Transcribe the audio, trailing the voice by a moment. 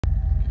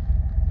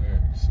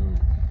So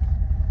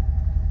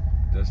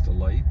that's the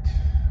light.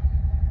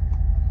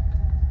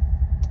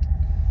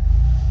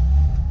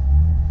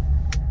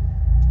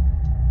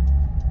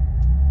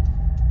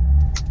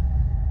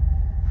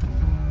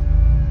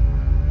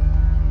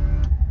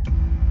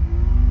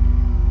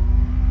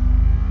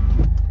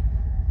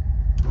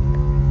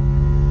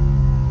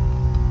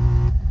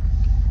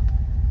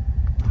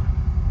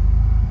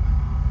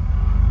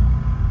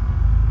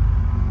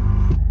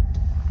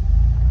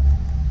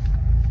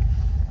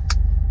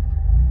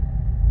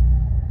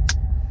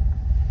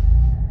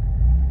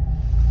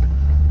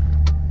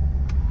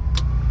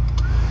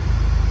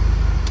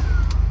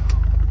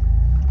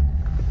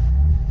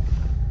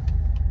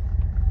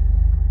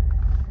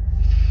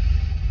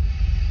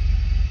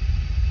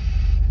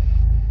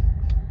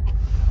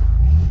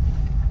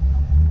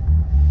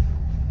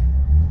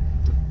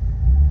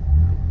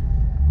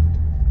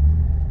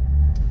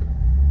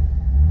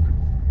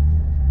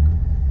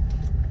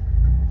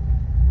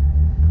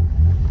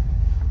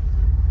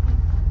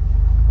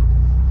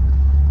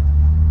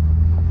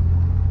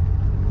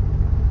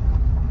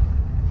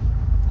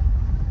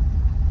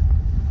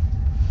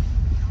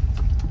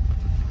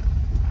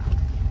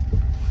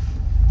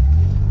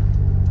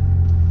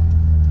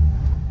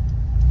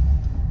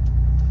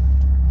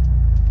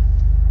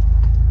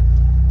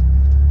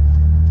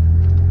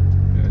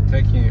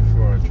 Taking it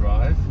for a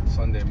drive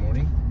Sunday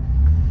morning.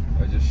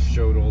 I just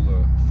showed all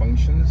the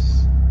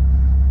functions.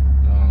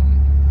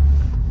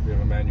 We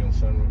have a manual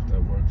sunroof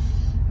that works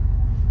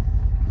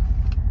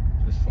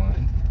just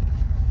fine.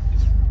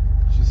 It's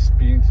just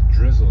beginning to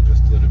drizzle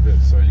just a little bit,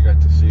 so you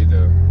got to see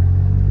the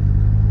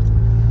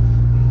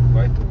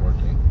light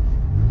working.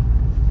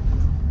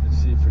 Let's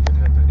see if we can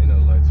have the inner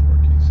lights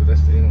working. So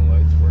that's the inner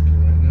lights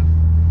working right now.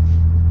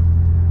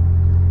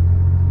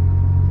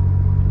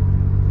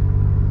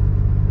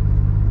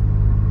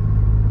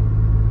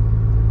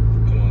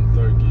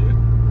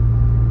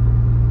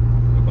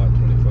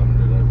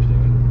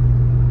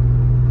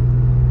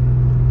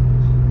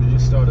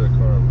 Started the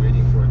car,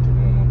 waiting for it to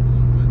warm up a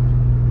little bit.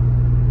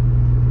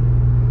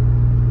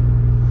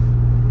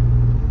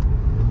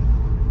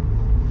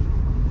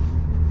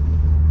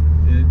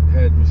 It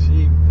had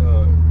received,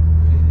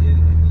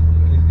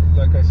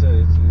 like I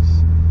said,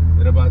 it's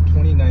at about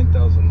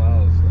 29,000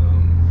 miles.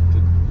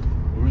 The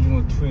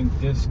original twin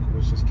disc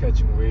was just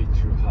catching way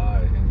too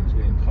high, and it was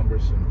getting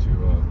cumbersome to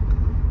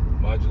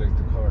modulate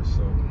the car.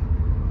 So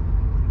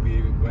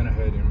we went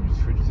ahead and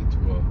switched it to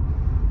a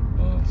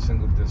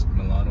single disc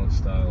Milano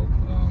style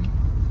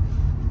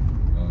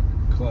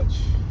clutch,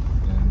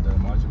 and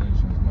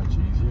modulation is much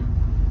easier.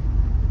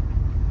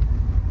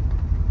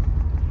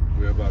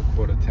 We're about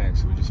quarter tank,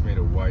 so we just made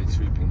a wide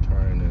sweeping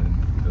turn and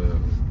the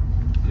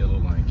yellow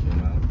line came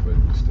out, but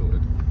we're still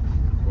at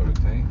quarter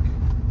tank.